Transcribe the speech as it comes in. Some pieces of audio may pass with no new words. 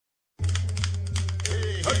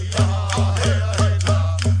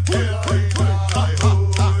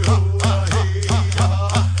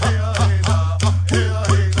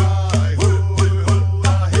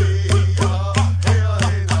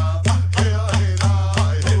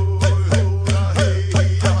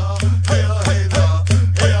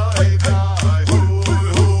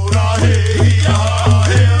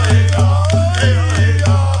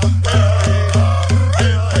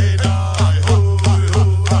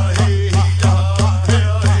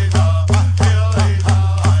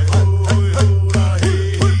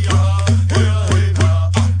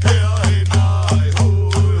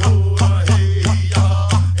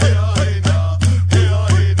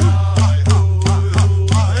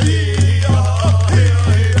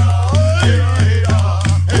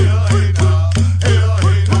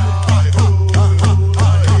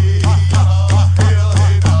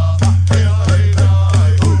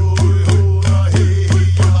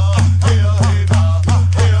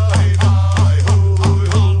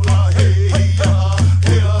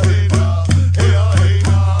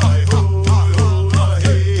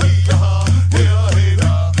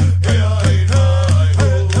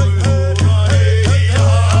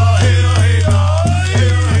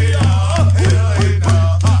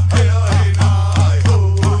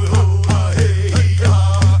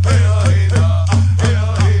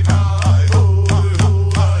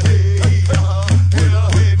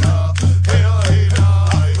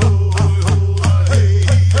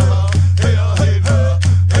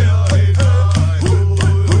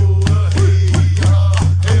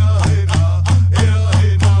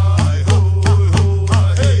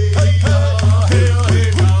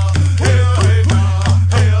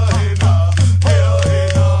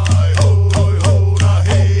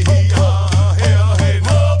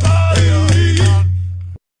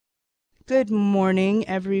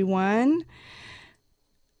everyone.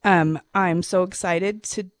 I'm so excited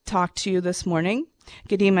to talk to you this morning.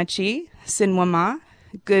 Gadimachi, Sinwama,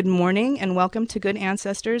 good morning, and welcome to Good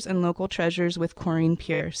Ancestors and Local Treasures with Corrine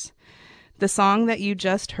Pierce. The song that you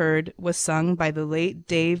just heard was sung by the late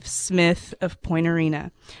Dave Smith of Point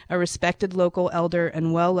Arena, a respected local elder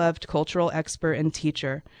and well-loved cultural expert and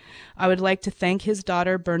teacher. I would like to thank his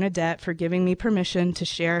daughter Bernadette for giving me permission to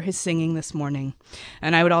share his singing this morning.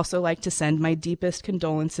 And I would also like to send my deepest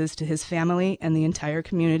condolences to his family and the entire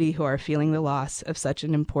community who are feeling the loss of such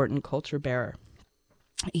an important culture bearer.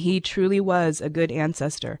 He truly was a good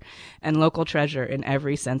ancestor and local treasure in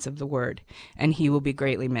every sense of the word, and he will be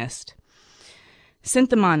greatly missed.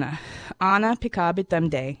 Sinthamana, Ana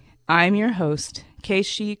Pikabitamde. I'm your host,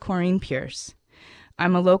 Keishi Corrine Pierce.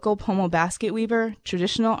 I'm a local pomo basket weaver,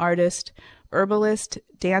 traditional artist, herbalist,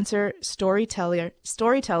 dancer, storyteller,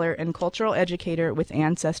 and cultural educator with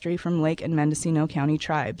ancestry from Lake and Mendocino County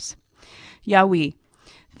tribes. Yawi,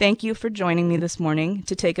 thank you for joining me this morning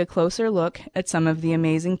to take a closer look at some of the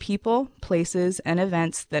amazing people, places, and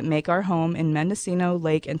events that make our home in Mendocino,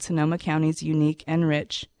 Lake, and Sonoma counties unique and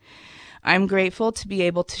rich. I'm grateful to be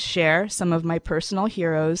able to share some of my personal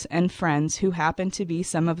heroes and friends who happen to be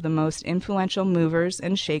some of the most influential movers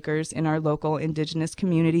and shakers in our local Indigenous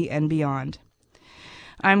community and beyond.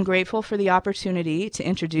 I'm grateful for the opportunity to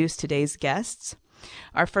introduce today's guests.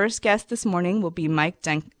 Our first guest this morning will be Mike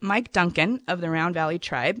Duncan of the Round Valley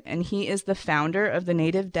Tribe, and he is the founder of the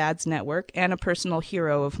Native Dads Network and a personal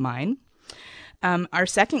hero of mine. Our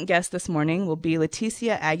second guest this morning will be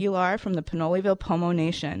Leticia Aguilar from the Pinoleville Pomo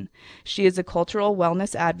Nation. She is a cultural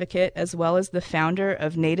wellness advocate as well as the founder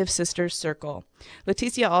of Native Sisters Circle.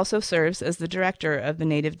 Leticia also serves as the director of the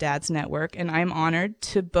Native Dads Network, and I'm honored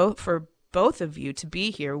for both of you to be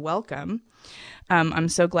here. Welcome. I'm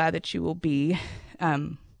so glad that you will be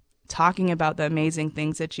talking about the amazing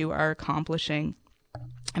things that you are accomplishing.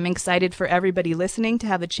 I'm excited for everybody listening to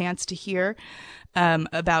have a chance to hear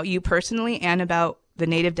about you personally and about the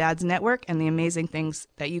Native Dads Network and the amazing things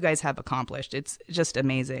that you guys have accomplished. It's just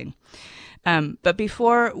amazing. But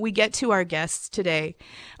before we get to our guests today,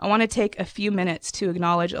 I want to take a few minutes to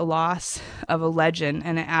acknowledge a loss of a legend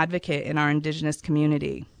and an advocate in our Indigenous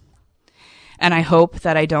community. And I hope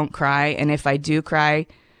that I don't cry, and if I do cry,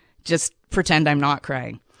 just pretend I'm not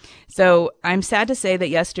crying. So I'm sad to say that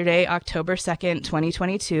yesterday, October 2nd,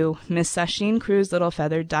 2022, Miss Sasheen Cruz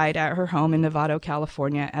Littlefeather died at her home in Novato,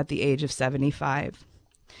 California at the age of 75.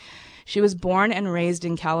 She was born and raised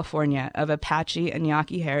in California of Apache and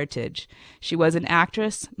Yaqui heritage. She was an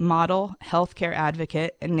actress, model, healthcare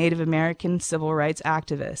advocate, and Native American civil rights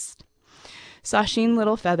activist. Sasheen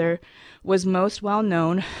Littlefeather was most well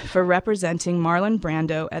known for representing Marlon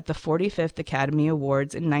Brando at the 45th Academy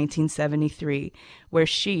Awards in 1973, where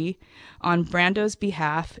she, on Brando's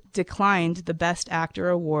behalf, declined the Best Actor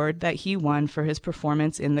award that he won for his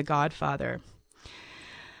performance in The Godfather.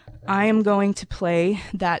 I am going to play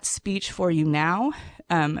that speech for you now,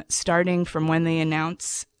 starting from when they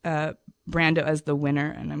announce Brando as the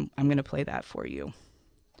winner, and I'm going to play that for you.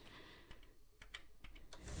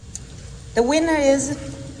 The winner is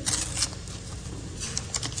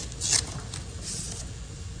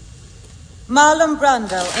Marlon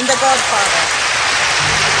Brando in The Godfather.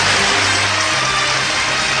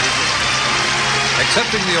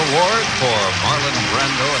 Accepting the award for Marlon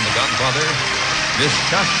Brando in The Godfather, Miss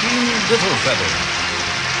Sasheen Littlefeather.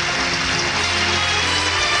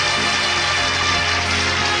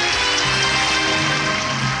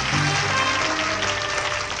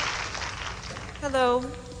 Hello.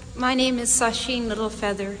 My name is Sasheen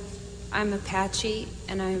Littlefeather. I'm Apache,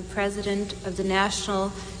 and I'm president of the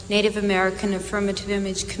National Native American Affirmative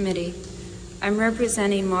Image Committee. I'm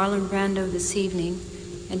representing Marlon Brando this evening,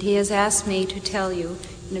 and he has asked me to tell you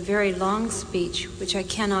in a very long speech, which I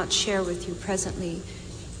cannot share with you presently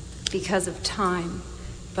because of time,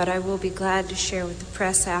 but I will be glad to share with the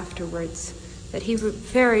press afterwards, that he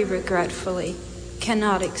very regretfully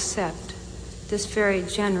cannot accept this very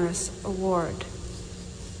generous award.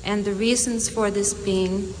 And the reasons for this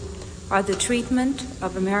being are the treatment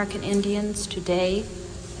of American Indians today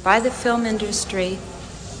by the film industry,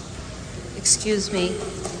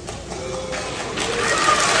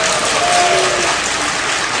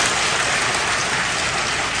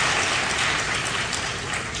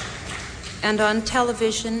 and on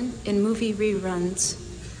television in movie reruns,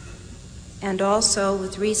 and also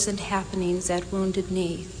with recent happenings at Wounded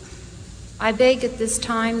Knee. I beg at this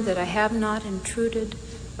time that I have not intruded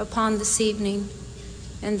upon this evening,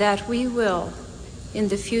 and that we will, in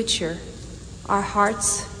the future, our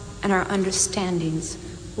hearts and our understandings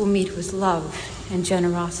will meet with love and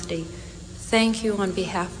generosity. Thank you on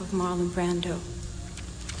behalf of Marlon Brando.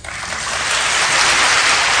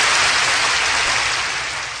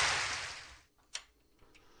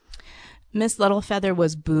 Miss Littlefeather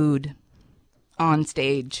was booed on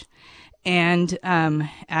stage, and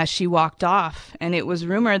as she walked off, and it was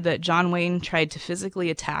rumored that John Wayne tried to physically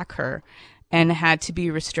attack her and had to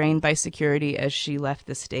be restrained by security as she left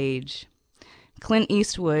the stage. Clint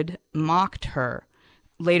Eastwood mocked her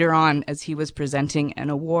later on as he was presenting an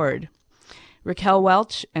award. Raquel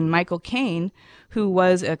Welch and Michael Caine, who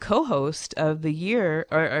was a co-host of the year,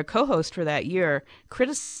 or a co-host for that year,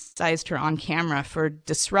 criticized her on camera for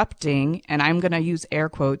disrupting, and I'm going to use air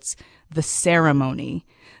quotes, the ceremony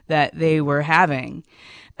that they were having.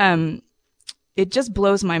 It just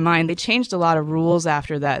blows my mind. They changed a lot of rules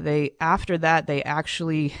after that. They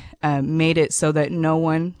actually made it so that no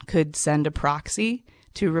one could send a proxy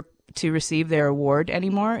to receive their award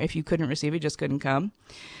anymore. If you couldn't receive it, just couldn't come.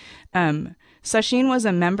 Sacheen was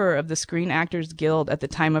a member of the Screen Actors Guild at the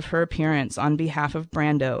time of her appearance on behalf of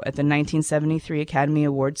Brando at the 1973 Academy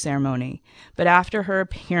Award ceremony. But after her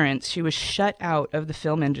appearance, she was shut out of the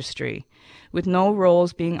film industry. With no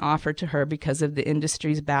roles being offered to her because of the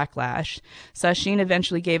industry's backlash, Sacheen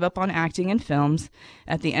eventually gave up on acting in films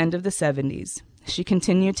at the end of the 70s. She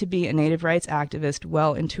continued to be a native rights activist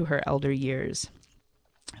well into her elder years.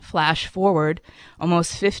 Flash forward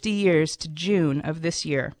almost 50 years to June of this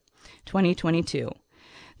year, 2022.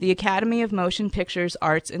 The Academy of Motion Pictures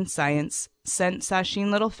Arts and Science sent Sacheen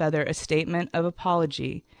Littlefeather a statement of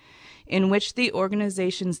apology in which the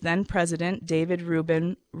organization's then president, David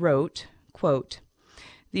Rubin, wrote, quote,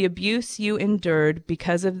 "The abuse you endured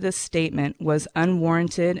because of this statement was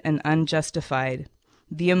unwarranted and unjustified.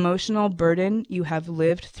 The emotional burden you have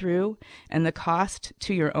lived through and the cost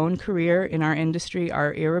to your own career in our industry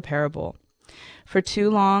are irreparable. For too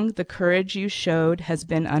long, the courage you showed has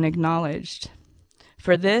been unacknowledged.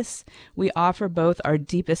 For this, we offer both our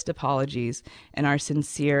deepest apologies and our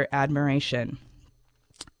sincere admiration."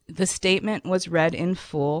 The statement was read in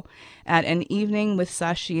full at an evening with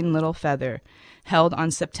Sacheen Littlefeather, held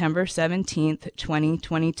on September 17th,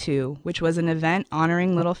 2022, which was an event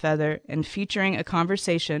honoring Littlefeather and featuring a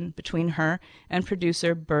conversation between her and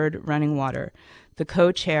producer Bird Runningwater, the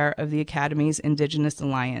co-chair of the Academy's Indigenous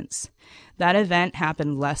Alliance. That event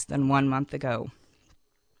happened less than 1 month ago.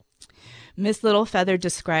 Miss Littlefeather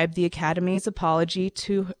described the Academy's apology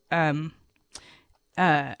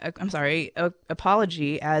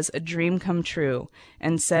as a dream come true,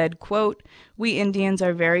 and said, quote, "We Indians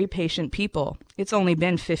are very patient people. It's only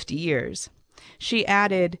been 50 years. She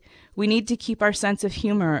added, "We need to keep our sense of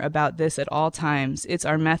humor about this at all times. It's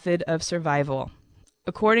our method of survival."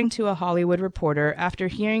 According to a Hollywood Reporter, after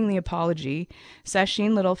hearing the apology,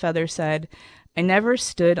 Sacheen Littlefeather said, "I never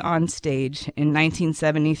stood on stage in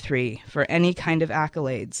 1973 for any kind of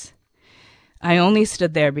accolades. I only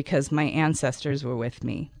stood there because my ancestors were with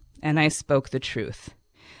me, and I spoke the truth.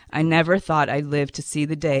 I never thought I'd live to see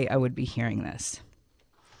the day I would be hearing this."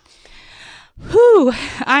 Whew!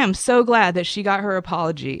 I am so glad that she got her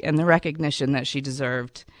apology and the recognition that she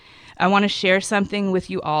deserved. I want to share something with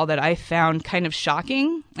you all that I found kind of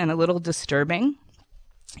shocking and a little disturbing.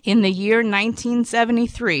 In the year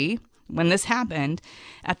 1973, when this happened,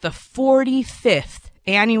 at the 45th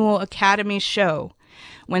Annual Academy Show,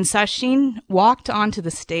 when Sacheen walked onto the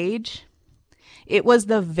stage, it was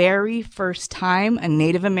the very first time a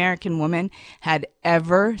Native American woman had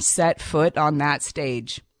ever set foot on that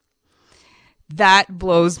stage. That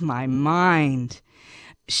blows my mind.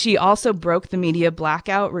 She also broke the media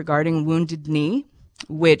blackout regarding Wounded Knee,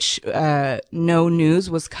 which no news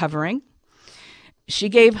was covering. She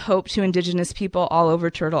gave hope to Indigenous people all over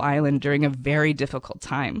Turtle Island during a very difficult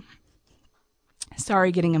time.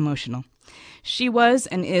 Sorry, getting emotional. She was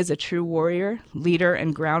and is a true warrior, leader,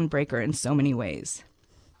 and groundbreaker in so many ways.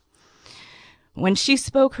 When she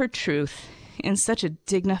spoke her truth in such a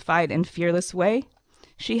dignified and fearless way,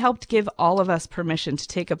 she helped give all of us permission to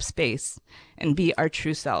take up space and be our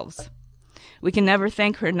true selves. We can never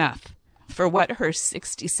thank her enough for what her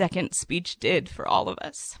 60-second speech did for all of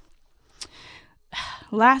us.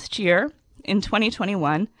 Last year, in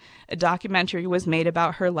 2021, a documentary was made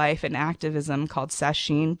about her life and activism called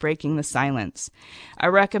Sacheen Breaking the Silence. I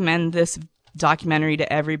recommend this documentary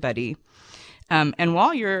to everybody. And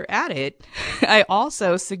while you're at it, I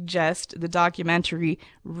also suggest the documentary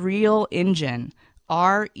Real Injun,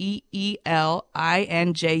 Reelinjun.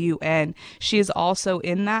 She is also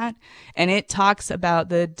in that, and it talks about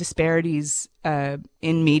the disparities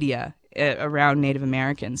in media around Native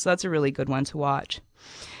Americans. So that's a really good one to watch.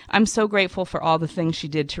 I'm so grateful for all the things she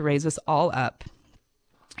did to raise us all up.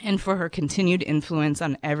 and for her continued influence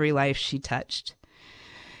on every life she touched.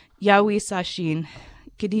 Yawi Sashin,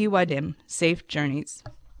 Gidi Wadim, safe journeys.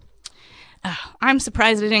 I'm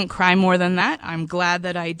surprised I didn't cry more than that. I'm glad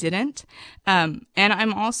that I didn't. And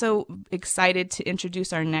I'm also excited to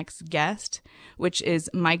introduce our next guest, which is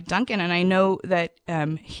Mike Duncan. And I know that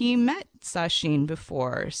he met Sashin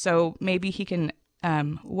before. So maybe he can,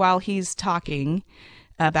 while he's talking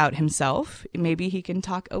about himself, maybe he can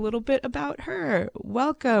talk a little bit about her.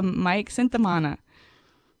 Welcome, Mike Sinthamana.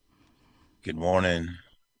 Good morning.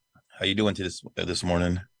 How you doing this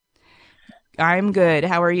morning? I'm good.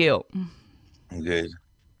 How are you? I'm good.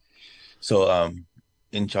 So,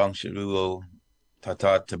 in Chong Shiruo,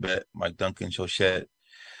 Tata, Tibet, Mike Duncan, Shoshet.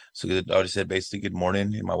 So I already said basically good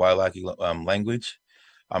morning in my Wailaki language.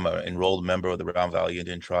 I'm an enrolled member of the Round Valley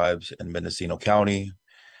Indian Tribes in Mendocino County.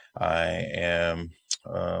 I am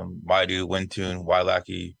Maidu, Wintun,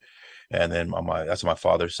 Wailaki, and then that's on my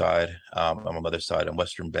father's side. On my mother's side, I'm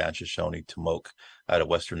Western Band, Shoshone, Tomoke, out of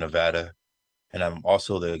Western Nevada. And I'm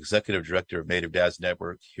also the executive director of Native Dads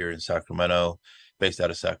Network here in Sacramento, based out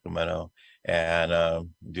of Sacramento, and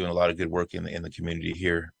doing a lot of good work in the community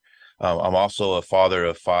here. I'm also a father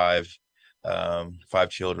of five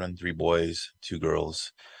children, 3 boys, 2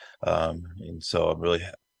 girls. And so I'm really,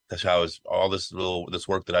 that's how all this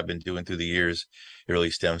work that I've been doing through the years, it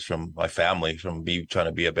really stems from my family, from me trying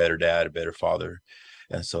to be a better dad, a better father.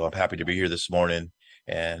 And so I'm happy to be here this morning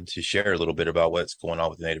and to share a little bit about what's going on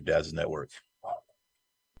with the Native Dads Network.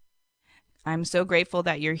 I'm so grateful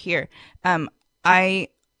that you're here. I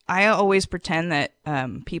always pretend that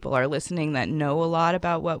people are listening that know a lot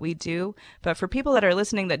about what we do. But for people that are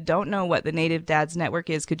listening that don't know what the Native Dads Network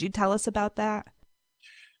is, could you tell us about that?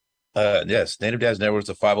 Yes, Native Dads Network is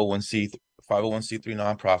a 501c3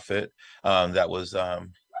 nonprofit that was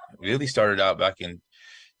really started out back in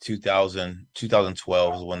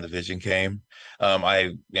 2012 is when the vision came.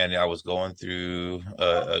 I was going through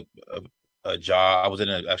a job. I was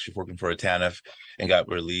actually working for a TANF and got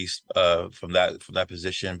released from that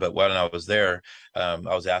position. But while I was there, I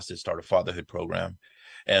was asked to start a fatherhood program.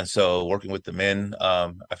 And so working with the men,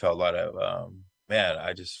 I felt a lot of,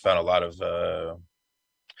 I just found a lot of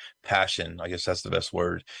passion. I guess that's the best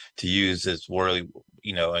word to use. It's really,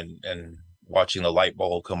 and watching the light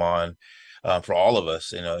bulb come on for all of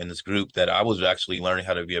us, in this group, that I was actually learning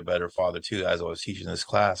how to be a better father too, as I was teaching this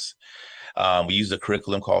class. We use a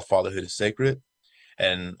curriculum called Fatherhood is Sacred,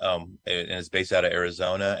 and it's based out of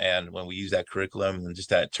Arizona. And when we use that curriculum and just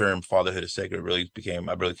that term "fatherhood is sacred," I really became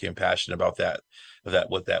passionate about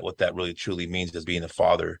what that really truly means as being a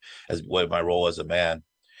father, as what my role as a man.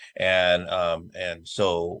 And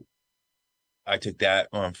so I took that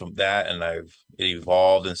from that, and it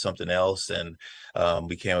evolved in something else, and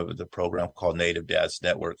we came up with a program called Native Dads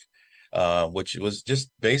Network, which was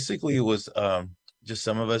just basically just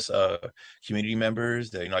some of us community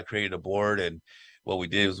members that, I created a board, and what we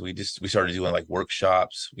did was we started doing like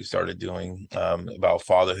workshops. We started doing about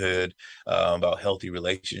fatherhood, about healthy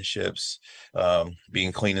relationships,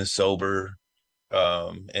 being clean and sober,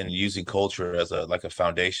 and using culture as a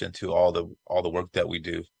foundation to all the work that we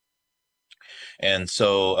do. And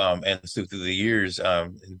so through the years,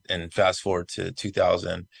 and fast forward to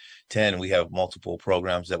 2010, we have multiple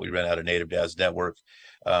programs that we ran out of Native Dads Network.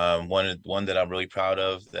 One that I'm really proud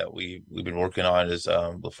of that we've been working on is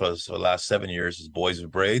for the last 7 years is Boys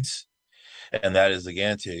with Braids, and that is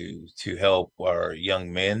again to help our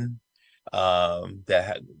young men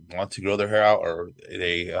that want to grow their hair out, or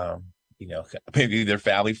they maybe their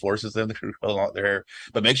family forces them to grow out their hair,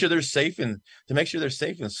 but make sure they're safe in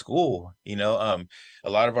school. A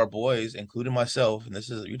lot of our boys, including myself, and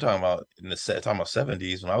you're talking about talking about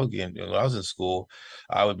 70s, when I was in school,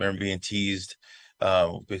 I would remember being teased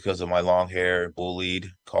because of my long hair,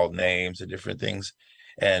 bullied, called names and different things.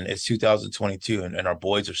 And it's 2022, and our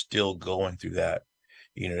boys are still going through that.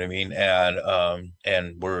 You know what I mean?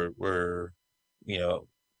 And we're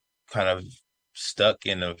kind of stuck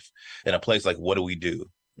in a place like, what do we do,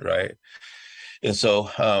 right? And so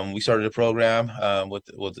we started a program with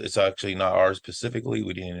it's actually not ours specifically.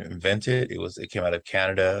 We didn't invent it. It came out of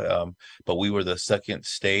Canada, but we were the second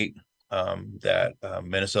state that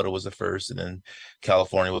Minnesota was the first, and then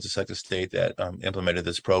California was the second state that implemented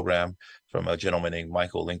this program from a gentleman named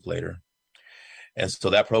Michael Linklater. And so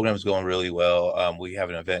that program is going really well. We have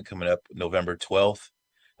an event coming up November 12th.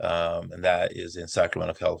 And that is in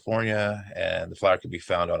Sacramento, California, and the flyer can be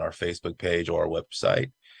found on our Facebook page or our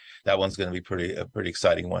website. That one's going to be a pretty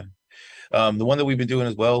exciting one. The one that we've been doing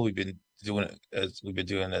as well, we've been doing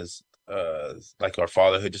as like our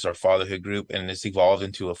fatherhood, just our fatherhood group, and it's evolved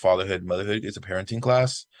into a fatherhood motherhood. It's a parenting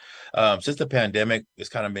class. Since the pandemic, it's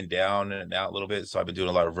kind of been down and out a little bit, so I've been doing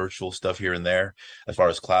a lot of virtual stuff here and there as far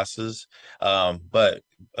as classes. But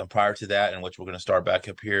prior to that, and which we're going to start back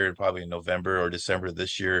up here probably in November or December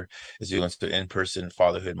this year, is doing some in-person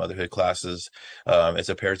fatherhood motherhood classes. It's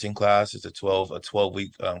a parenting class. It's a 12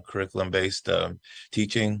 week curriculum based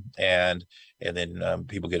teaching, and then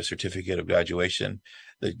people get a certificate of graduation.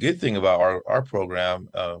 The good thing about our program,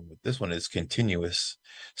 this one is continuous,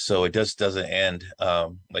 so it just doesn't end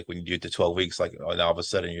like when you do it to 12 weeks, like all of a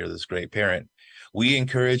sudden you're this great parent. We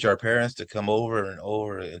encourage our parents to come over and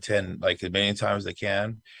over, attend like as many times as they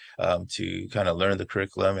can, to kind of learn the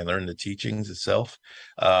curriculum and learn the teachings itself.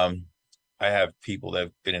 I have people that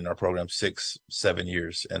have been in our program 6, 7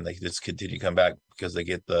 years, and they just continue to come back because they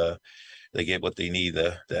get what they need,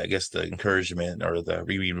 I guess the encouragement or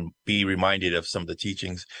be reminded of some of the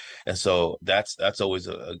teachings. And so that's always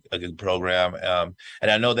a good program.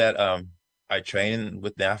 And I know that I train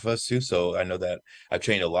with NAFA too, so I know that I've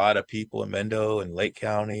trained a lot of people in Mendo and Lake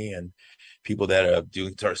County, and people that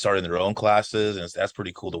are starting their own classes, and that's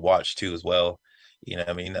pretty cool to watch too as well. You know what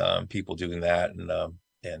I mean? People doing that,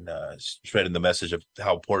 and spreading the message of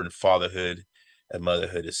how important fatherhood and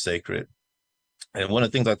motherhood is sacred. And one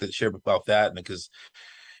of the things I like to share about that, because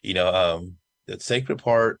the sacred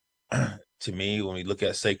part to me, when we look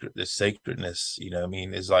at the sacredness, I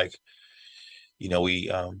mean, is like,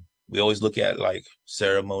 we always look at like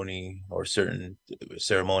ceremony or certain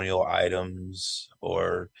ceremonial items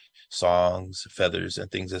or songs, feathers, and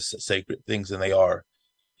things as sacred things, and they are.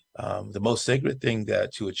 The most sacred thing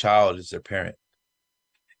that to a child is their parent.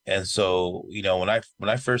 And so, when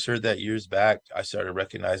I first heard that years back, I started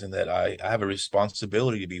recognizing that I have a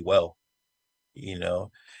responsibility to be well, you know.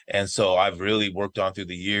 And so I've really worked on through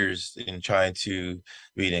the years in trying to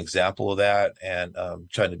be an example of that, and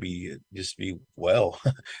trying to be well,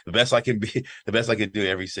 the best I can be, the best I can do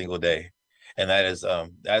every single day. And that is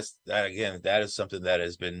that again, that is something that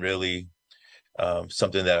has been really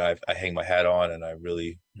something that I hang my hat on, and I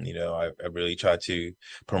really, I really try to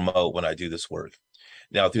promote when I do this work.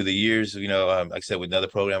 Now, through the years, like I said, with another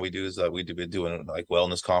program we do is we've been doing like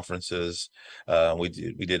wellness conferences.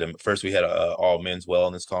 First we had a all men's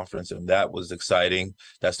wellness conference, and that was exciting.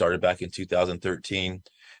 That started back in 2013.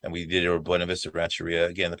 And we did it at Buena Vista Rancheria.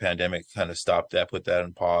 Again, the pandemic kind of stopped that, put that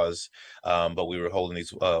on pause. But we were holding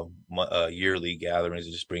these yearly gatherings,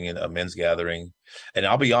 just bringing a men's gathering. And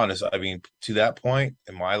I'll be honest, I mean, to that point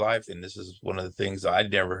in my life, and this is one of the things,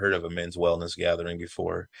 I'd never heard of a men's wellness gathering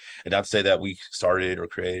before. And not to say that we started or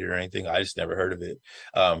created or anything, I just never heard of it.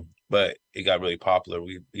 But it got really popular.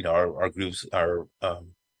 Our groups are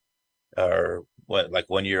like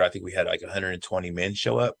one year, I think we had like 120 men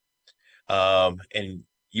show up. And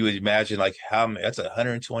you would imagine like that's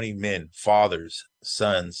 120 men, fathers,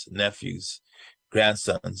 sons, nephews,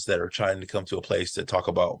 grandsons that are trying to come to a place to talk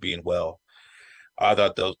about being well. I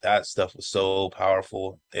thought that stuff was so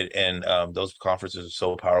powerful, and those conferences are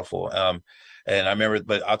so powerful. And I remember,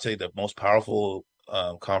 but I'll tell you, the most powerful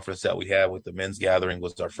conference that we had with the men's gathering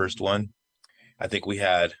was our first one. I think we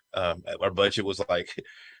had our budget was like,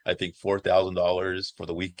 I think $4,000 for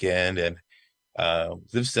the weekend, and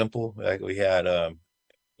it was simple. Like we had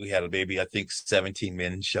maybe, I think, 17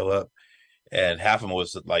 men show up, and half of them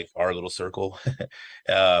was like our little circle.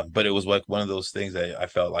 But it was like one of those things that I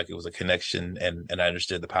felt like it was a connection, and I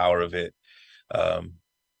understood the power of it,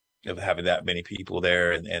 of having that many people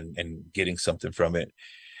there, and getting something from it.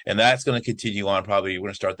 And that's going to continue on. Probably we're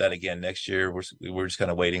going to start that again next year. We're just kind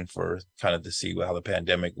of waiting for kind of to see how the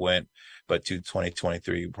pandemic went, but to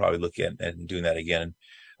 2023, we'll probably look at and doing that again.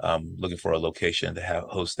 Looking for a location to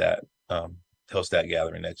host that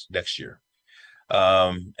gathering next year.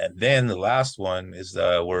 And then the last one is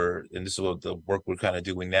and this is what the work we're kind of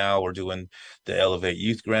doing now. We're doing the Elevate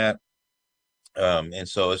Youth Grant. And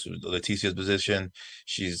so it's Leticia's position.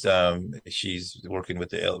 She's working with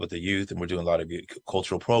the youth, and we're doing a lot of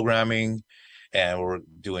cultural programming, and we're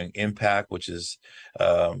doing Impact, which is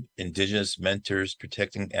Indigenous Mentors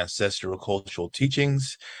Protecting Ancestral Cultural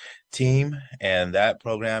Teachings team. And that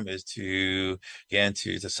program is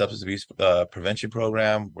it's a substance abuse prevention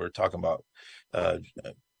program. We're talking about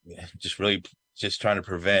just trying to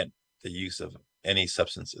prevent the use of any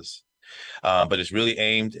substances. But it's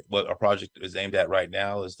really what our project is aimed at right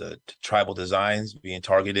now is the tribal designs being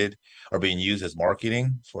targeted or being used as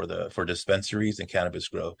marketing for dispensaries and cannabis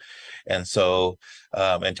grow. And so,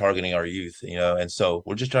 and targeting our youth, and so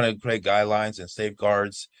we're just trying to create guidelines and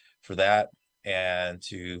safeguards for that, and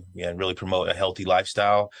to really promote a healthy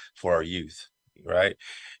lifestyle for our youth. Right.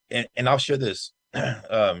 And I'll share this.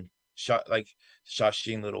 like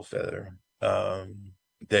Shasheen Littlefeather,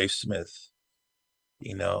 Dave Smith,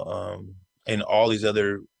 you know, and all these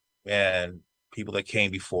other man people that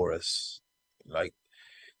came before us. Like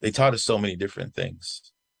they taught us so many different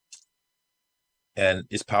things, and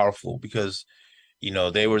it's powerful because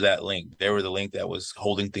they were that link. They were the link that was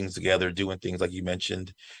holding things together, doing things like you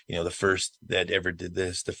mentioned. The first that ever did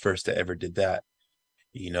this, the first that ever did that.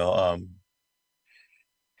 You know,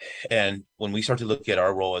 and when we start to look at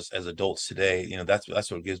our role as adults today,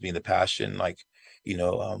 that's what gives me the passion. Like,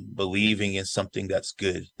 believing in something that's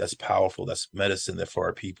good, that's powerful, that's medicine that for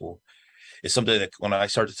our people. It's something that when I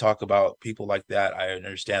start to talk about people like that, I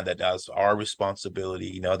understand that that's our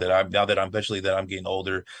responsibility. That I'm especially that I'm getting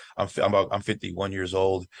older. I'm 51 years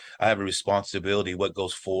old. I have a responsibility. What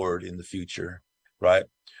goes forward in the future, right?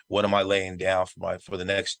 What am I laying down for the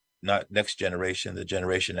next, not next generation, the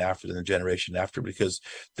generation after, the generation after? Because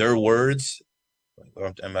their words,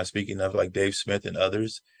 am I speaking of like Dave Smith and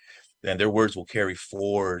others? And their words will carry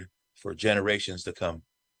forward for generations to come,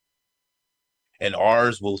 and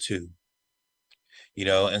ours will too.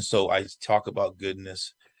 And so I talk about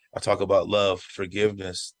goodness, I talk about love,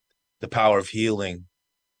 forgiveness, the power of healing,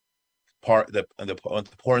 the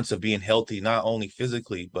importance of being healthy, not only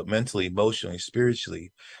physically but mentally, emotionally,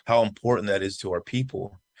 spiritually, how important that is to our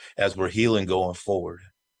people as we're healing going forward,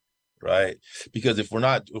 right? Because if we're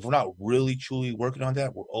not really truly working on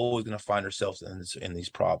that, we're always going to find ourselves in these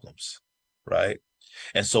problems, right?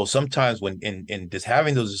 And so sometimes when in just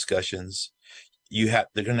having those discussions,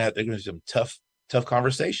 they're gonna be some tough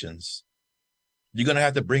conversations. You're going to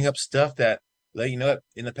have to bring up stuff that, in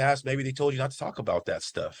the past, maybe they told you not to talk about that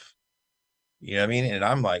stuff. You know what I mean? And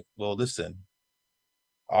I'm like, well, listen,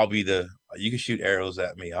 you can shoot arrows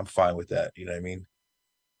at me. I'm fine with that. You know what I mean?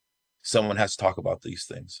 Someone has to talk about these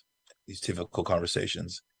things, these difficult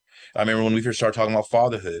conversations. I remember when we first started talking about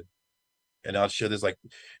fatherhood, and I'll share this, and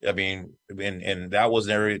that was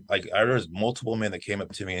never, there was multiple men that came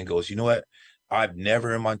up to me and goes, you know what? I've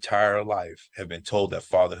never in my entire life have been told that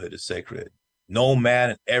fatherhood is sacred. No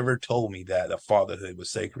man ever told me that fatherhood was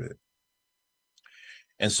sacred.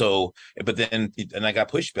 And so, but then, and I got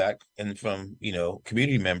pushback and from,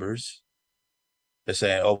 community members. They're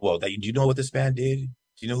saying, oh, well, do you know what this man did? Do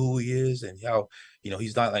you know who he is? And how,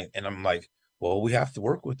 he's not like, and I'm like, well, we have to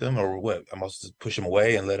work with him, or what? I must just push him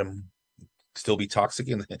away and let him still be toxic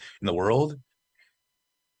in the world.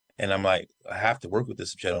 And I'm like, I have to work with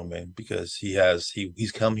this gentleman because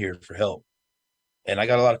he's come here for help. And I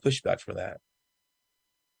got a lot of pushback for that,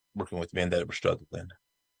 working with men that were struggling.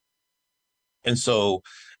 And so,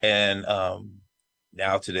 and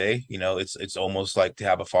now today, it's almost like to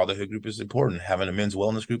have a fatherhood group is important. Having a men's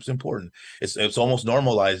wellness group is important. It's almost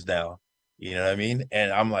normalized now. You know what I mean?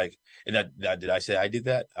 And I'm like, did I say I did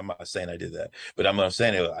that? I'm not saying I did that, but I'm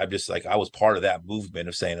saying I'm just like, I was part of that movement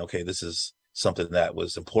of saying, okay, this is something that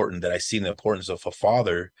was important, that I seen the importance of a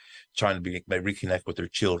father trying to reconnect with their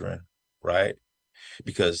children, right?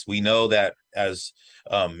 Because we know that as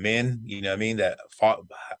men, you know what I mean, that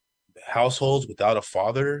households without a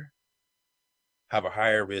father have a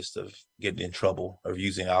higher risk of getting in trouble, of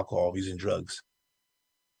using alcohol, using drugs.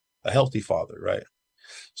 A healthy father, right?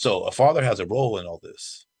 So a father has a role in all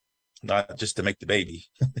this, not just to make the baby,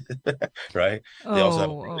 right? They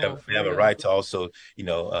also have a right to also,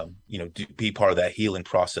 be part of that healing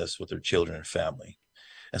process with their children and family.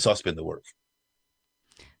 And so that's been the work.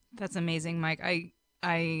 That's amazing, Mike.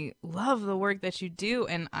 I love the work that you do,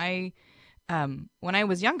 and when I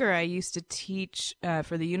was younger, I used to teach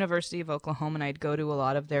for the University of Oklahoma, and I'd go to a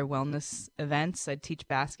lot of their wellness events. I'd teach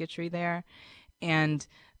basketry there, and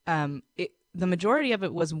the majority of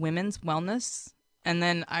it was women's wellness. And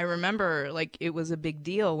then I remember, it was a big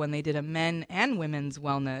deal when they did a men and women's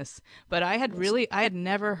wellness. But I had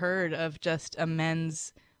never heard of just a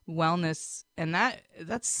men's wellness, and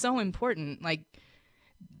that's so important.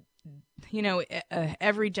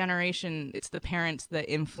 Every generation, it's the parents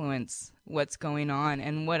that influence what's going on.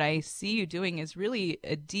 And what I see you doing is really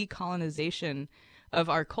a decolonization of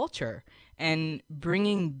our culture and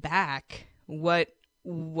bringing back what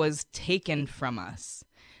was taken from us.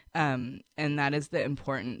 And that is the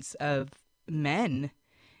importance of men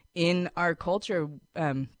in our culture.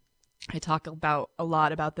 I talk a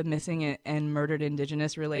lot about the missing and murdered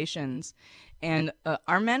Indigenous relations. And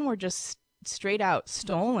our men were just straight out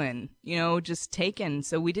stolen, just taken.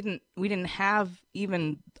 So we didn't have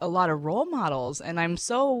even a lot of role models. And I'm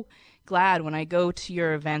so glad when I go to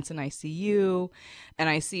your events and I see you and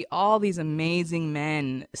I see all these amazing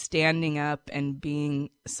men standing up and being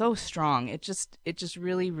so strong. It just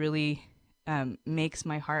really, really makes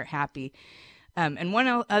my heart happy. And one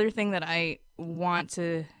other thing that I want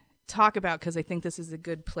to talk about, because I think this is a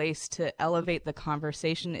good place to elevate the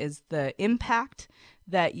conversation, is the impact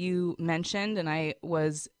that you mentioned. And I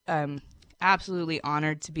was absolutely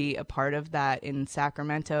honored to be a part of that in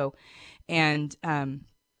Sacramento. And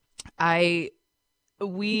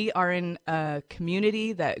we are in a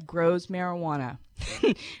community that grows marijuana.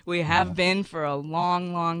 We have been for a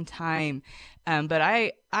long, long time. But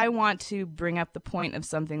I want to bring up the point of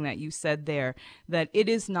something that you said there, that it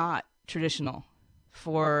is not traditional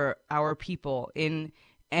for our people in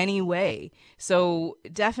any way. So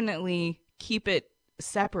definitely keep it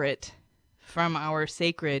separate from our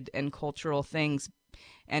sacred and cultural things.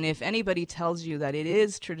 And if anybody tells you that it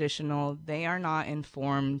is traditional, they are not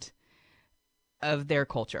informed of their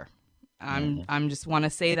culture. I'm just want to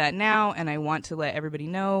say that now, and I want to let everybody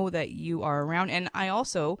know that you are around. And I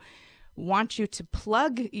also want you to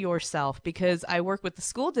plug yourself, because I work with the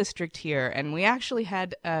school district here, and we actually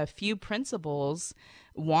had a few principals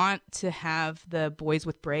want to have the Boys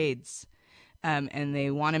with Braids, and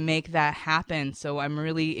they want to make that happen. So I'm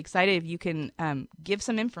really excited if you can give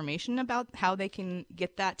some information about how they can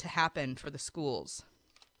get that to happen for the schools.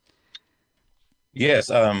 Yes.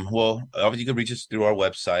 Well, obviously you can reach us through our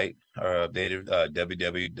website,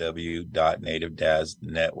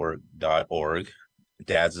 www.nativedadsnetwork.org.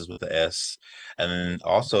 Dads is with the S. And then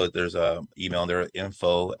also there's a email there,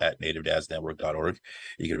 info@nativedadsnetwork.org.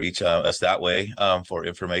 You can reach us that way for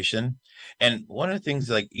information. And one of the things,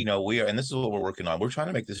 like, we are, and this is what we're working on, we're trying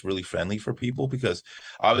to make this really friendly for people, because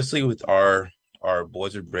obviously with our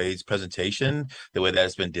Boys with Braids presentation, the way that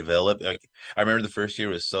it's been developed, like, I remember the first year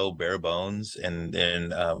was so bare bones, and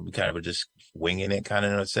then we kind of were just winging it, kind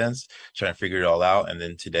of, in a sense, trying to figure it all out. And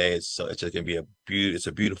then today it's just gonna be it's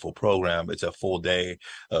a beautiful program. It's a full day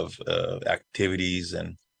of activities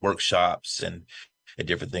and workshops and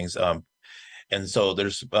different things. And so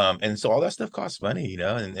all that stuff costs money,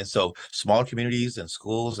 and so smaller communities and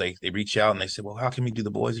schools, they reach out and they say, well, how can we do the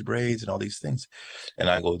Boys with Braids and all these things? And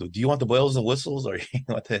I go, do you want the bells and whistles, or you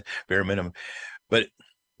want the bare minimum? But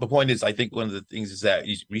the point is, I think one of the things is that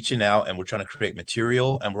he's reaching out, and we're trying to create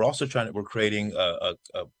material, and we're also we're creating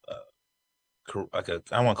like I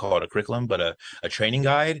don't want to call it a curriculum, but a training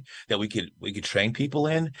guide that we could train people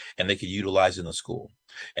in, and they could utilize in the school.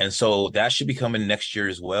 And so that should be coming next year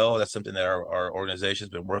as well. That's something that our organization's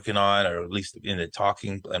been working on, or at least in the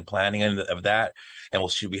talking and planning of that. And we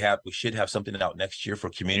should have something out next year for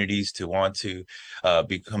communities to want to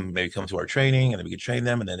come to our training, and then we can train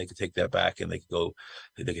them, and then they can take that back, and they can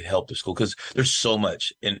help the school, because there's so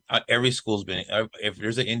much. And every school's been, if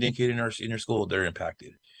there's an Indian kid in your school, they're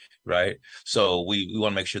impacted. Right. So we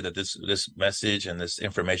want to make sure that this message and this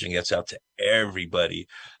information gets out to everybody,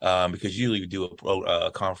 because usually we do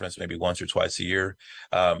a conference maybe once or twice a year,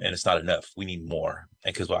 and it's not enough. We need more.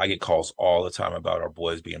 And because I get calls all the time about our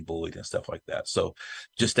boys being bullied and stuff like that. So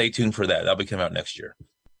just stay tuned for that. That'll be coming out next year.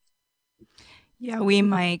 Yeah,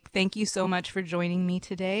 Mike, thank you so much for joining me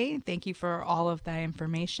today. Thank you for all of that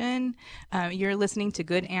information. You're listening to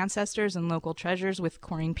Good Ancestors and Local Treasures with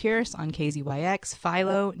Corrine Pierce on KZYX,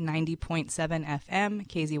 Philo 90.7 FM,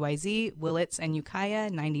 KZYZ, Willits and Ukiah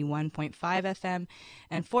 91.5 FM,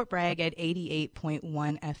 and Fort Bragg at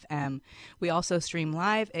 88.1 FM. We also stream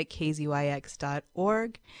live at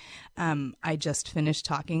kzyx.org. I just finished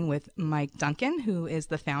talking with Mike Duncan, who is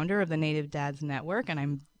the founder of the Native Dads Network, and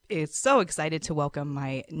I'm so excited to welcome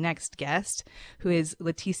my next guest, who is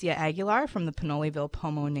Leticia Aguilar from the Pinoleville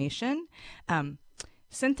Pomo Nation.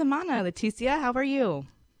 Sintamana, Leticia, how are you?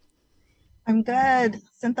 I'm good.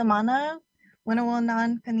 Sintamana,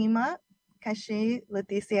 Winnawonan Kanima, Kashi,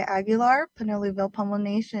 Leticia Aguilar, Pinoleville Pomo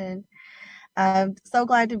Nation. I'm so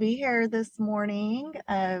glad to be here this morning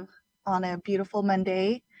on a beautiful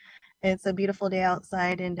Monday. It's a beautiful day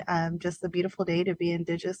outside, and just a beautiful day to be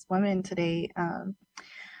Indigenous women today.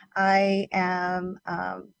 I am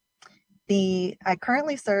I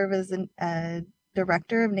currently serve as a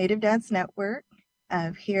director of Native Dads Network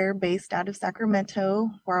here based out of Sacramento,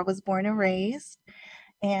 where I was born and raised,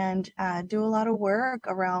 and do a lot of work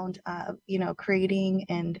around, creating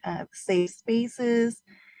and safe spaces,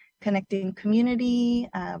 connecting community,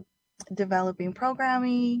 developing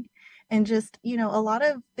programming, and just, a lot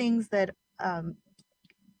of things that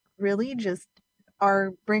really just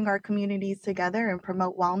bring our communities together and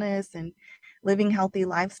promote wellness and living healthy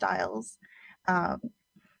lifestyles.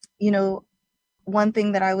 One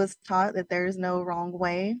thing that I was taught, that there is no wrong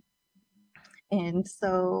way. And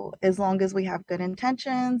so as long as we have good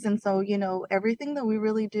intentions, and so, everything that we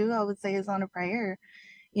really do, I would say, is on a prayer,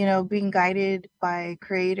 being guided by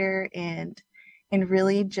Creator, and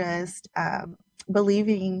really just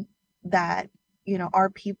believing that,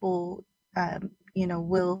 our people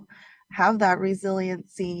will have that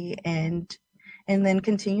resiliency and then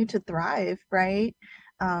continue to thrive, right?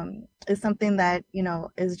 Is something that,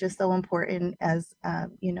 is just so important as,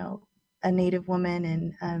 a Native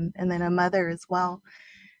woman and then a mother as well.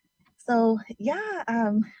 So yeah,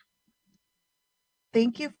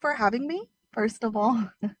 thank you for having me, first of all.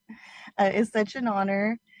 It's such an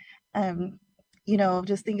honor. Um,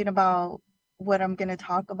 just thinking about what I'm going to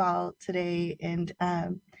talk about today and,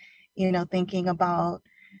 thinking about,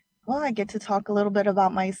 well, I get to talk a little bit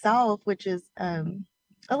about myself, which is a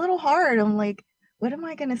little hard. I'm like, what am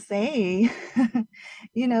I going to say?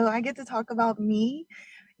 I get to talk about me.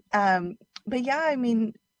 But yeah, I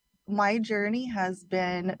mean, my journey has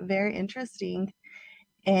been very interesting.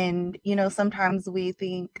 And, sometimes we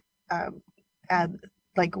think uh,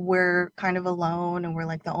 like we're kind of alone and we're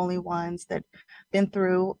like the only ones that been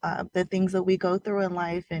through the things that we go through in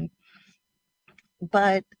life.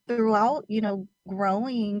 But throughout,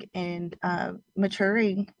 growing and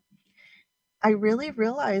maturing, I really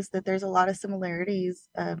realized that there's a lot of similarities,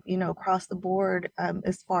 across the board,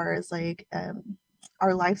 as far as like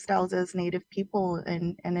our lifestyles as Native people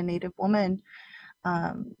and a Native woman.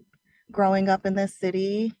 Um, Growing up in this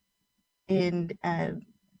city and,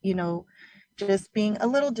 you know, just being a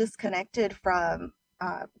little disconnected from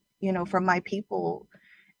my people.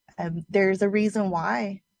 There's a reason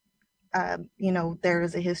why,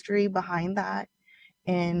 there's a history behind that.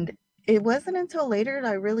 And it wasn't until later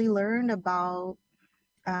that I really learned about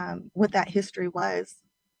what that history was.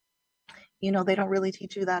 They don't really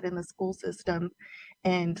teach you that in the school system.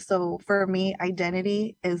 And so for me,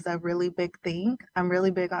 identity is a really big thing. I'm really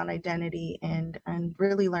big on identity and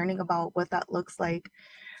really learning about what that looks like.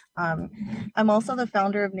 I'm also the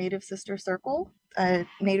founder of Native Sister Circle, a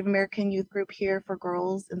Native American youth group here for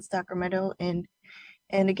girls in Sacramento. And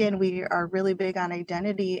again, we are really big on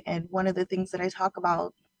identity. And one of the things that I talk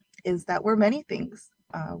about is that we're many things.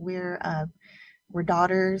 We're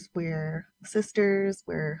daughters, we're sisters,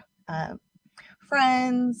 we're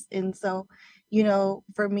friends. And so,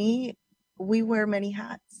 for me, we wear many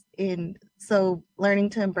hats. And so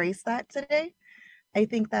learning to embrace that today, I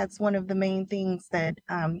think that's one of the main things that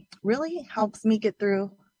really helps me get through,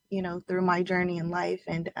 through my journey in life.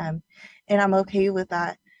 And I'm okay with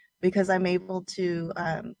that because I'm able to,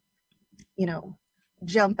 you know,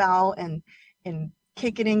 jump out and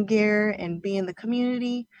kick it in gear and be in the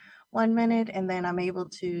community one minute, and then I'm able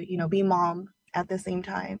to, be mom at the same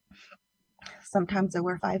time. Sometimes I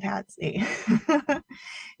wear 5 hats.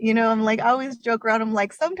 I'm like, I always joke around. I'm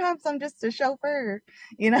like, sometimes I'm just a chauffeur,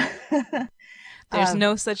 you know. There's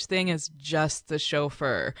no such thing as just the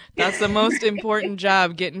chauffeur. That's the most important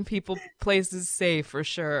job, getting people places safe for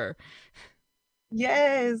sure.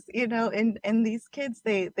 Yes, and these kids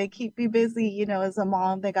they keep me busy, as a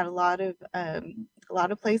mom. They got a lot of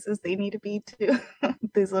places they need to be too,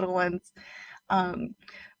 these little ones. Um,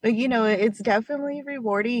 but it's definitely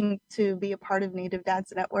rewarding to be a part of Native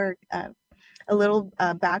Dads Network. A little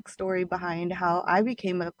backstory behind how I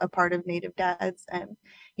became a part of Native Dads. And,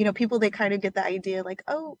 people, they kind of get the idea like,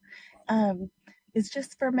 oh, it's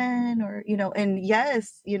just for men or, and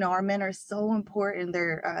yes, our men are so important.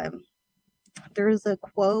 There's a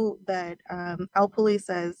quote that Al Puli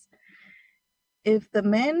says, if the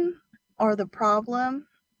men are the problem,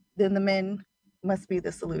 then the men must be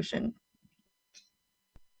the solution.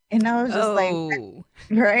 And I was just like,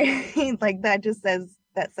 right? Like that says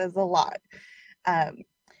a lot. Um,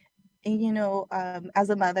 and as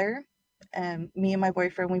a mother, me and my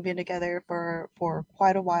boyfriend, we've been together for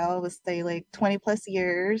quite a while. I would say like 20 plus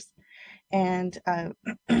years. And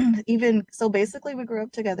even so, basically, we grew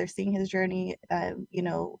up together, seeing his journey, and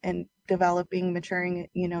developing, maturing,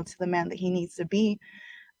 to the man that he needs to be.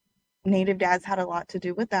 Native dads had a lot to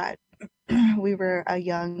do with that. We were a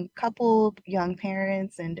young couple, young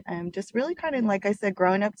parents, and just really kind of, like I said,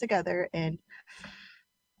 growing up together. And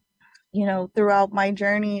throughout my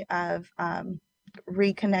journey of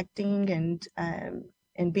reconnecting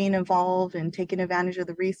and being involved and taking advantage of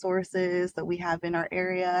the resources that we have in our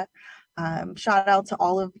area. Shout out to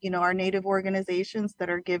all of our Native organizations that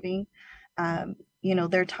are giving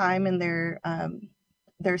their time and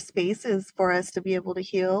their spaces for us to be able to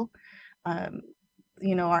heal.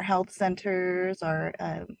 Our health centers, our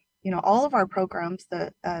all of our programs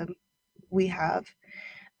that we have.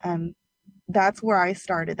 That's where I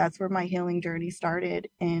started. That's where my healing journey started.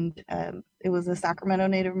 And it was the Sacramento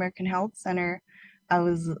Native American Health Center. I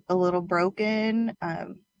was a little broken. I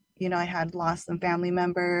had lost some family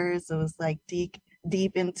members. It was like deep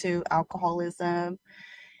into alcoholism.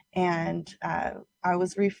 And I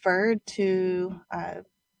was referred to a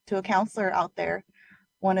counselor out there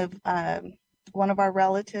one of our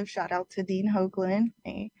relatives, shout out to Dean Hoagland,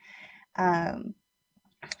 um,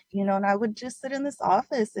 and I would just sit in this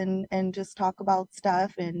office and just talk about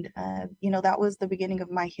stuff. And, that was the beginning of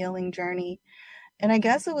my healing journey. And I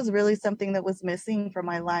guess it was really something that was missing from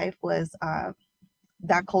my life was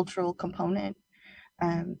that cultural component.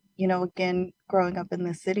 Again, growing up in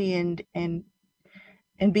the city and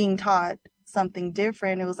being taught something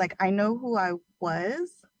different, it was like, I know who I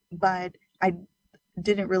was, but I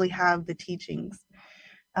didn't really have the teachings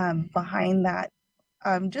behind that,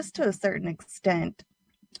 just to a certain extent,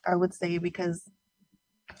 I would say, because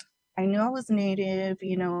I knew I was Native,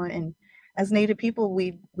 and as Native people,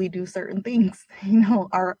 we do certain things,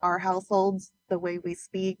 our households, the way we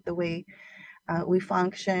speak, the way we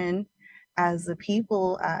function as a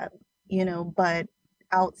people, but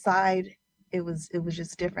outside it was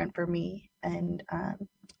just different for me. And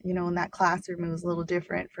in that classroom, it was a little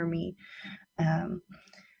different for me.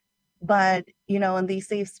 But in these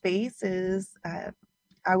safe spaces,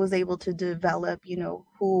 I was able to develop,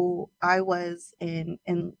 who I was and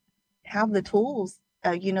have the tools,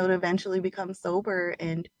 to eventually become sober.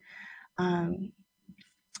 And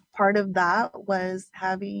part of that was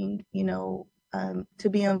having, to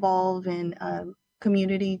be involved in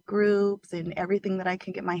community groups and everything that I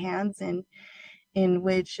can get my hands in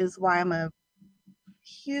which is why I'm a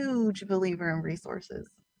huge believer in resources.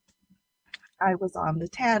 I was on the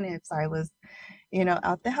TANFs, I was,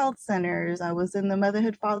 at the health centers, I was in the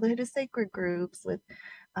Motherhood, Fatherhood is Sacred groups with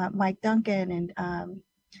Mike Duncan. And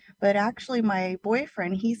but actually my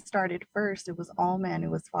boyfriend, he started first. It was all men.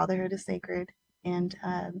 It was Fatherhood is Sacred. And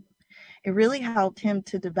it really helped him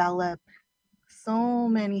to develop so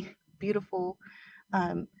many beautiful,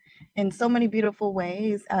 in so many beautiful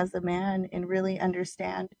ways as a man, and really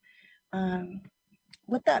understand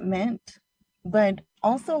what that meant. But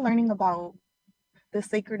also learning about the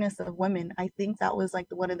sacredness of women. I think that was like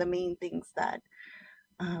one of the main things that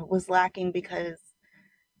was lacking, because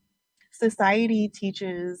society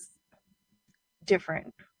teaches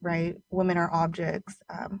different, right? Women are objects.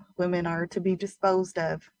 Women are to be disposed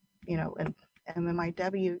of, and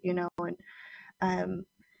MMIW, and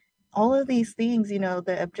all of these things,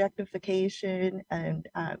 the objectification and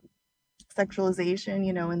sexualization,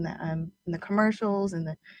 in the commercials and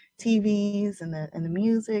the TVs and the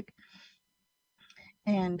music.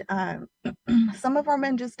 And some of our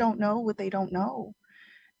men just don't know what they don't know.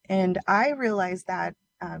 And I realized that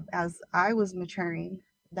as I was maturing,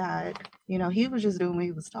 that, he was just doing what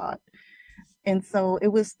he was taught. And so it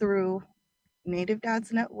was through Native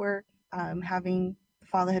Dads Network, having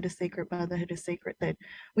Fatherhood is Sacred, Motherhood is Sacred, that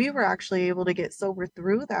we were actually able to get sober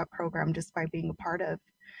through that program just by being a part of,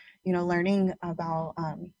 learning about,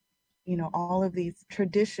 all of these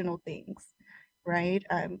traditional things, right?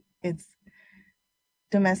 It's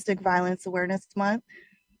Domestic Violence Awareness Month.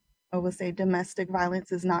 I would say domestic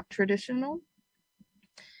violence is not traditional,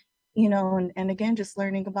 and again, just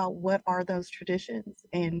learning about what are those traditions,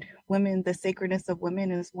 and women, the sacredness of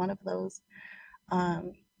women is one of those.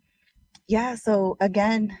 So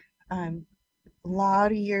again, a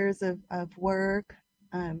lot of years of work.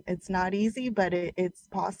 It's not easy, but it's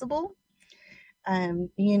possible. And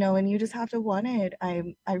you just have to want it.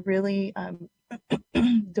 I really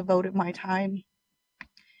devoted my time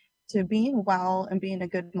to being well and being a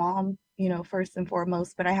good mom, first and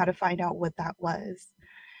foremost, but I had to find out what that was.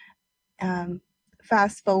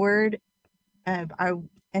 Fast forward, I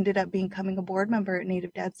ended up becoming a board member at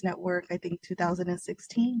Native Dads Network, I think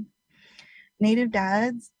 2016. Native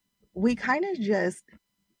Dads, we kind of just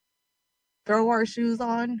throw our shoes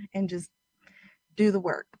on and just do the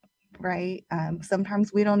work, right?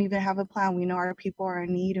 Sometimes we don't even have a plan. We know our people are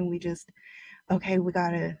in need, and we just, okay, we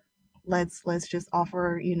gotta, let's just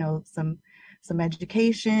offer, some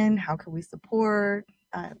education. How can we support?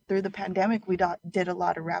 Through the pandemic, we did a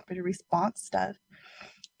lot of rapid response stuff.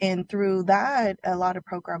 And through that, a lot of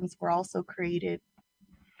programs were also created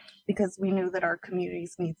because we knew that our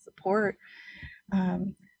communities need support.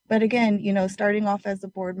 But again, starting off as a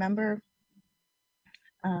board member,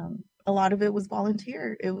 a lot of it was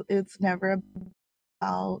volunteer. It's never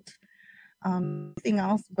about anything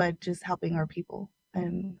else but just helping our people,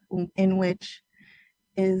 and in which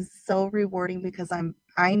is so rewarding, because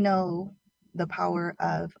I know the power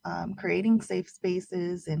of creating safe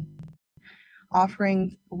spaces and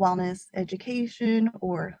offering wellness education,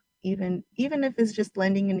 or even if it's just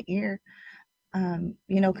lending an ear,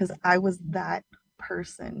 because I was that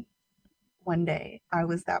person. One day I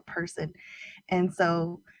was that person. And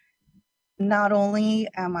so not only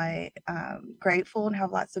am I grateful and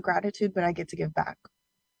have lots of gratitude, but I get to give back.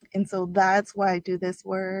 And so that's why I do this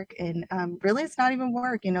work. And really, it's not even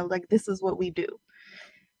work, like this is what we do.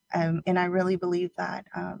 And I really believe that,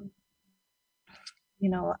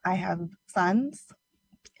 I have sons.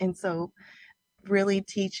 And so really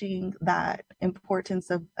teaching that importance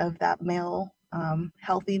of that male,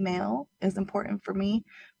 healthy male is important for me.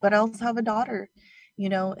 But I also have a daughter,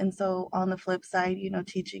 and so on the flip side,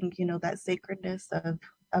 teaching, that sacredness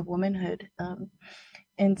of womanhood.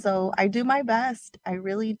 And so I do my best. I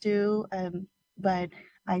really do. But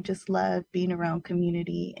I just love being around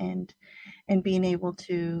community and being able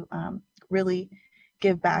to really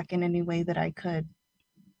give back in any way that I could.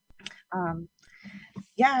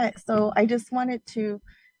 Yeah, so I just wanted to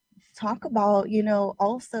talk about,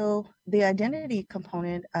 also the identity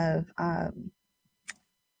component of,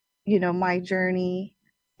 my journey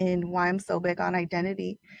and why I'm so big on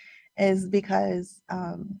identity is because,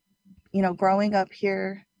 growing up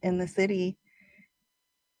here in the city,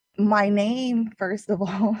 my name, first of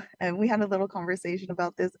all, and we had a little conversation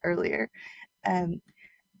about this earlier. Um,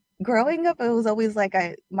 Growing up, it was always like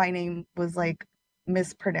my name was like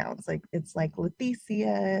mispronounced. Like it's like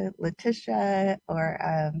Letitia,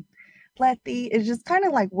 or Letty. It's just kind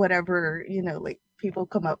of like whatever, like people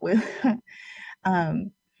come up with.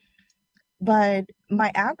 um, but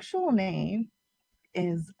my actual name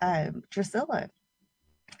is Drusilla.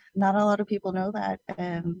 Not a lot of people know that.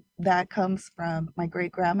 That comes from my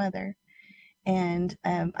great grandmother. And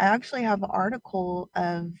I actually have an article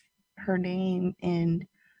of her name and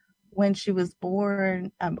when she was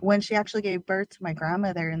born, when she actually gave birth to my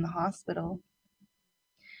grandmother in the hospital.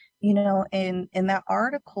 And that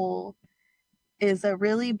article is a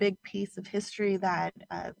really big piece of history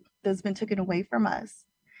that's been taken away from us.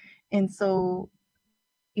 And so,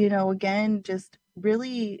 again, just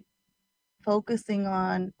really focusing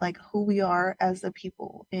on like who we are as a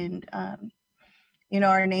people. And,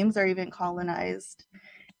 our names are even colonized.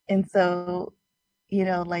 And so,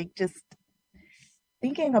 like just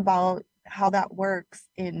thinking about how that works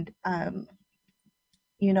and,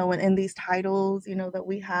 in these titles, that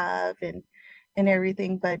we have and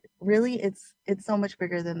everything, but really it's so much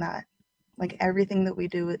bigger than that. Like everything that we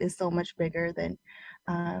do is so much bigger than,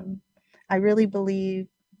 I really believe,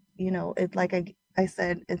 it, like I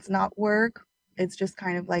said, it's not work. It's just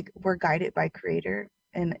kind of like we're guided by creator.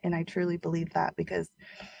 And I truly believe that because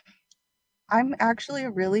I'm actually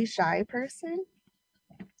a really shy person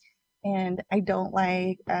and I don't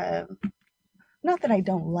like, not that I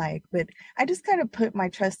don't like, but I just kind of put my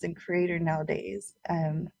trust in creator nowadays.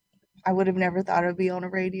 I would have never thought I'd be on a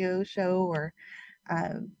radio show or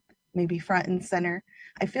um, maybe front and center.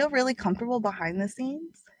 I feel really comfortable behind the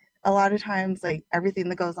scenes. A lot of times, like everything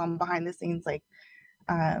that goes on behind the scenes, like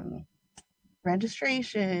um,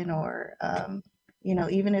 registration or,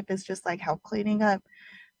 even if it's just like help cleaning up,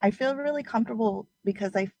 I feel really comfortable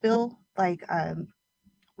because I feel like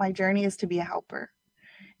my journey is to be a helper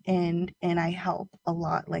and I help a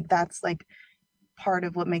lot. Like that's like part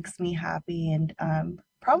of what makes me happy and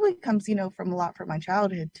probably comes, from a lot from my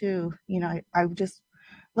childhood too. I just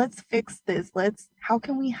let's fix this. How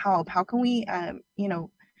can we help? How can we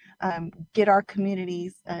get our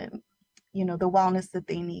communities the wellness that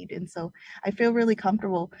they need. And so I feel really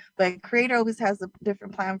comfortable, but creator always has a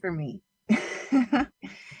different plan for me.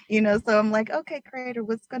 So I'm like, okay, creator,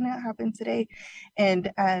 what's gonna happen today?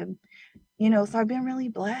 And so I've been really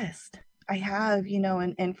blessed. I have,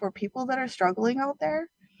 and for people that are struggling out there,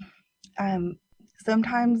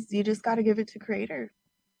 sometimes you just got to give it to creator.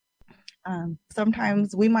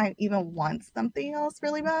 Sometimes we might even want something else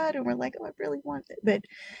really bad and we're like, oh, I really want it. But,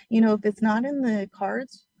 if it's not in the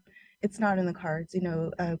cards, it's not in the cards.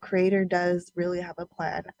 Creator does really have a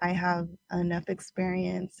plan. I have enough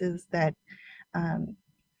experiences that,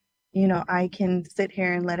 I can sit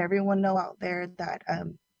here and let everyone know out there that,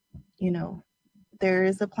 there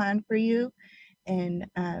is a plan for you. And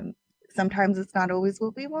sometimes it's not always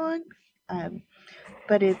what we want,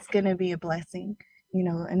 but it's going to be a blessing,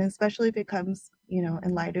 and especially if it comes,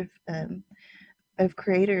 in light of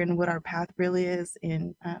creator and what our path really is.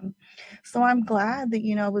 And so I'm glad that,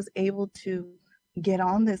 I was able to get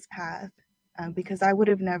on this path because I would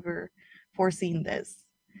have never foreseen this.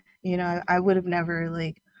 I would have never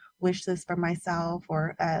like wished this for myself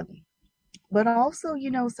or, but also,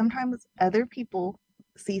 sometimes other people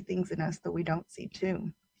see things in us that we don't see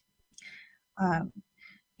too. Um,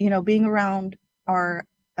 being around our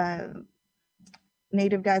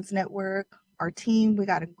Native Dads Network, our team, we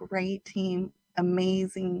got a great team,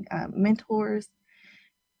 amazing mentors.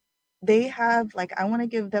 They have, like, I want to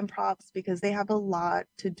give them props because they have a lot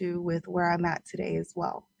to do with where I'm at today as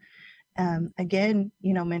well. Again,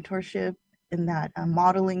 mentorship and that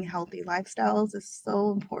modeling healthy lifestyles is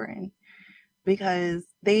so important, because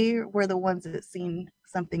they were the ones that seen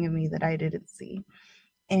something in me that I didn't see.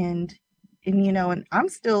 And and I'm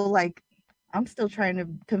still trying to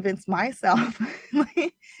convince myself,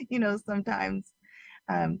 like, sometimes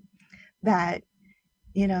um, that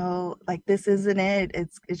like, this isn't it.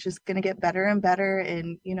 It's just gonna get better and better.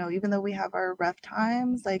 And even though we have our rough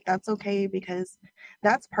times, like, that's okay, because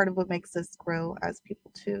that's part of what makes us grow as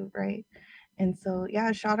people too, right? And so,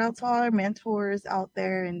 yeah, shout out to all our mentors out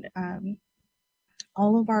there, and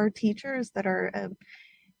all of our teachers that are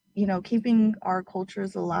keeping our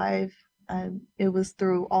cultures alive. It was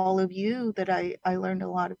through all of you that I learned a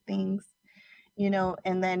lot of things,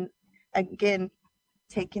 and then again,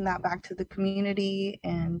 taking that back to the community,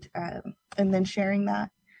 and then sharing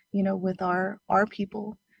that, with our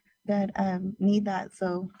people that need that.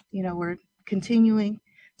 So, we're continuing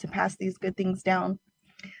to pass these good things down.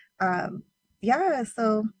 Yeah,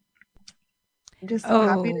 so I'm just so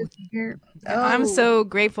happy to be here. I'm so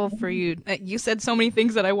grateful for you. You said so many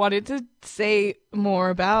things that I wanted to say more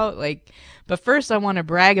about, but first I want to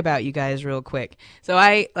brag about you guys real quick. So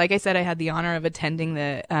like I said, I had the honor of attending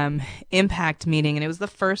the Impact meeting, and it was the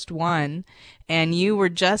first one. And you were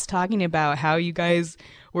just talking about how you guys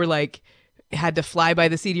were had to fly by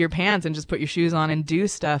the seat of your pants and just put your shoes on and do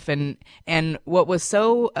stuff. And what was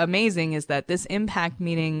so amazing is that this Impact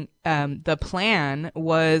meeting, the plan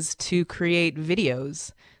was to create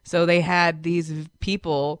videos. So they had these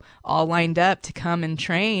people all lined up to come and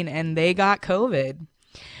train, and they got COVID.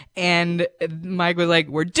 And Mike was like,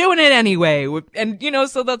 we're doing it anyway. And,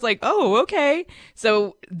 so that's like, oh, okay.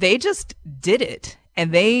 So they just did it.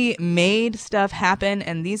 And they made stuff happen,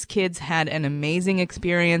 and these kids had an amazing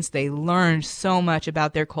experience. They learned so much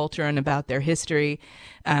about their culture and about their history.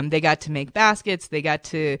 They got to make baskets. They got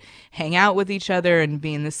to hang out with each other and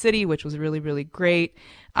be in the city, which was really, really great.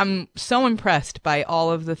 I'm so impressed by all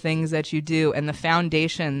of the things that you do and the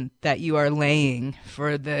foundation that you are laying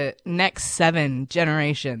for the next 7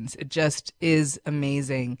 generations. It just is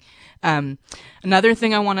amazing. Another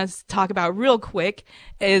thing I want to talk about real quick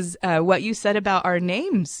is what you said about our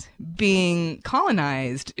names being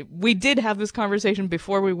colonized. We did have this conversation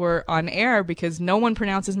before we were on air, because no one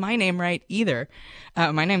pronounces my name right either.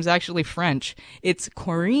 My name's actually French. It's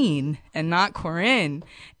Corinne and not Corinne.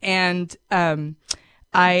 And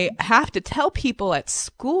I have to tell people at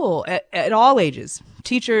school, at all ages,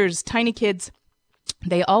 teachers, tiny kids,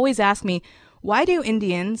 they always ask me, why do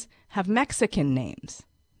Indians have Mexican names?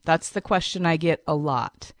 That's the question I get a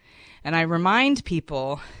lot. And I remind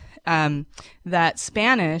people that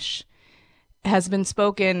Spanish has been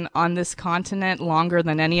spoken on this continent longer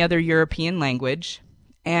than any other European language.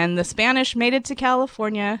 And the Spanish made it to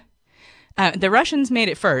California. The Russians made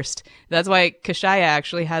it first. That's why Kashaya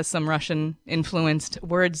actually has some Russian-influenced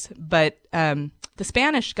words. But the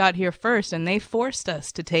Spanish got here first, and they forced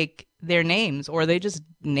us to take their names, or they just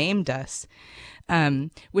named us,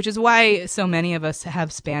 which is why so many of us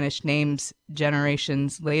have Spanish names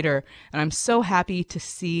generations later. And I'm so happy to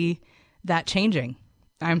see that changing.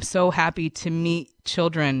 I'm so happy to meet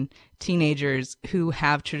children, teenagers who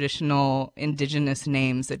have traditional indigenous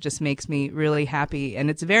names. It just makes me really happy. And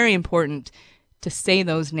it's very important to say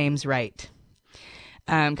those names right.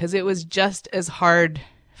 Because it was just as hard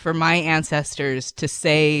for my ancestors to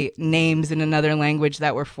say names in another language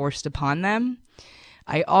that were forced upon them.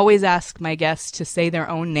 I always ask my guests to say their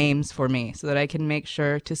own names for me so that I can make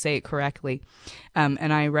sure to say it correctly.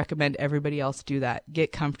 And I recommend everybody else do that.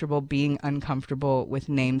 Get comfortable being uncomfortable with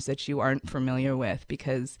names that you aren't familiar with,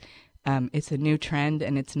 because it's a new trend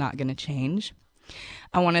and it's not going to change.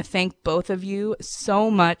 I want to thank both of you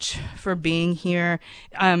so much for being here.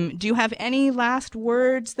 Do you have any last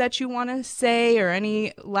words that you want to say, or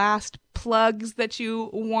any last plugs that you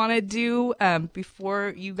want to do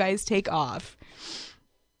before you guys take off?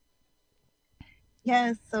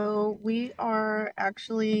 Yes, so we are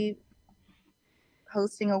actually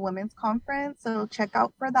hosting a women's conference, so check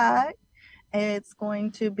out for that. It's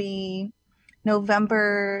going to be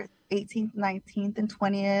November 18th, 19th, and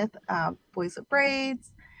 20th. Boys with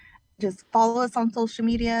Braids. Just follow us on social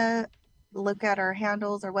media, look at our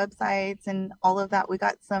handles, our websites, and all of that. We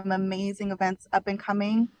got some amazing events up and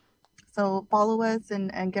coming, so follow us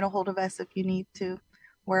and get a hold of us if you need to.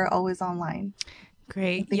 We're always online.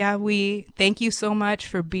 Great. Yeah, we thank you so much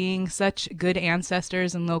for being such good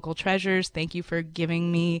ancestors and local treasures. Thank you for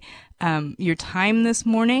giving me your time this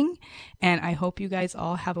morning. And I hope you guys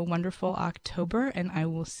all have a wonderful October, and I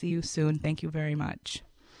will see you soon. Thank you very much.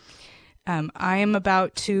 I am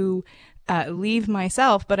about to leave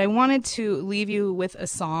myself, but I wanted to leave you with a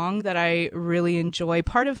song that I really enjoy.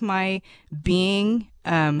 Part of my being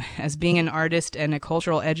as being an artist and a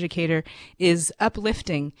cultural educator is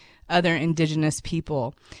uplifting other Indigenous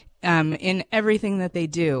people in everything that they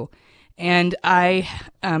do. And I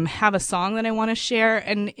have a song that I want to share,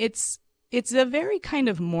 and it's a very kind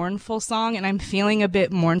of mournful song, and I'm feeling a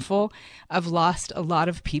bit mournful. I've lost a lot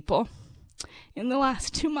of people in the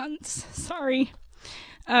last 2 months. Sorry.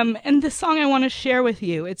 And the song I want to share with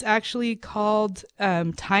you, it's actually called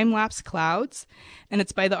Time Lapse Clouds, and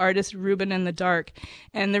it's by the artist Ruben in the Dark.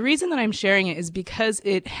 And the reason that I'm sharing it is because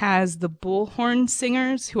it has the bullhorn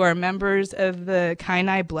singers who are members of the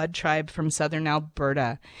Kainai blood tribe from southern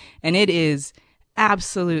Alberta. And it is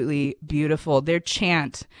absolutely beautiful. Their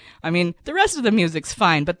chant, I mean, the rest of the music's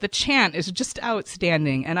fine, but the chant is just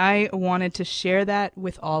outstanding. And I wanted to share that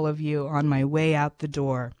with all of you on my way out the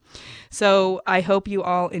door. So I hope you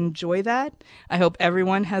all enjoy that. I hope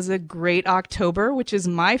everyone has a great October, which is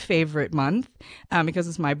my favorite month because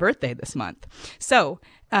it's my birthday this month. So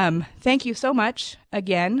thank you so much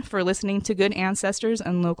again for listening to Good Ancestors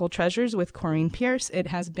and Local Treasures with Corrine Pierce. It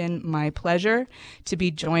has been my pleasure to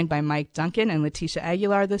be joined by Mike Duncan and Leticia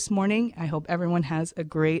Aguilar this morning. I hope everyone has a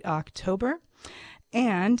great October.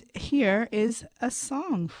 And here is a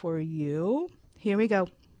song for you. Here we go.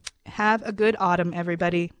 Have a good autumn,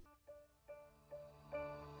 everybody.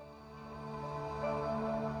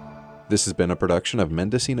 This has been a production of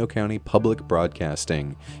Mendocino County Public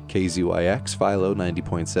Broadcasting, KZYX Philo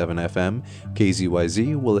 90.7 FM,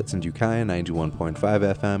 KZYZ Willits and Ukiah 91.5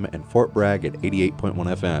 FM, and Fort Bragg at 88.1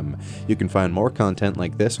 FM. You can find more content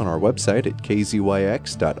like this on our website at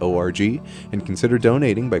kzyx.org, and consider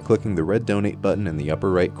donating by clicking the red donate button in the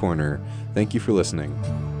upper right corner. Thank you for listening.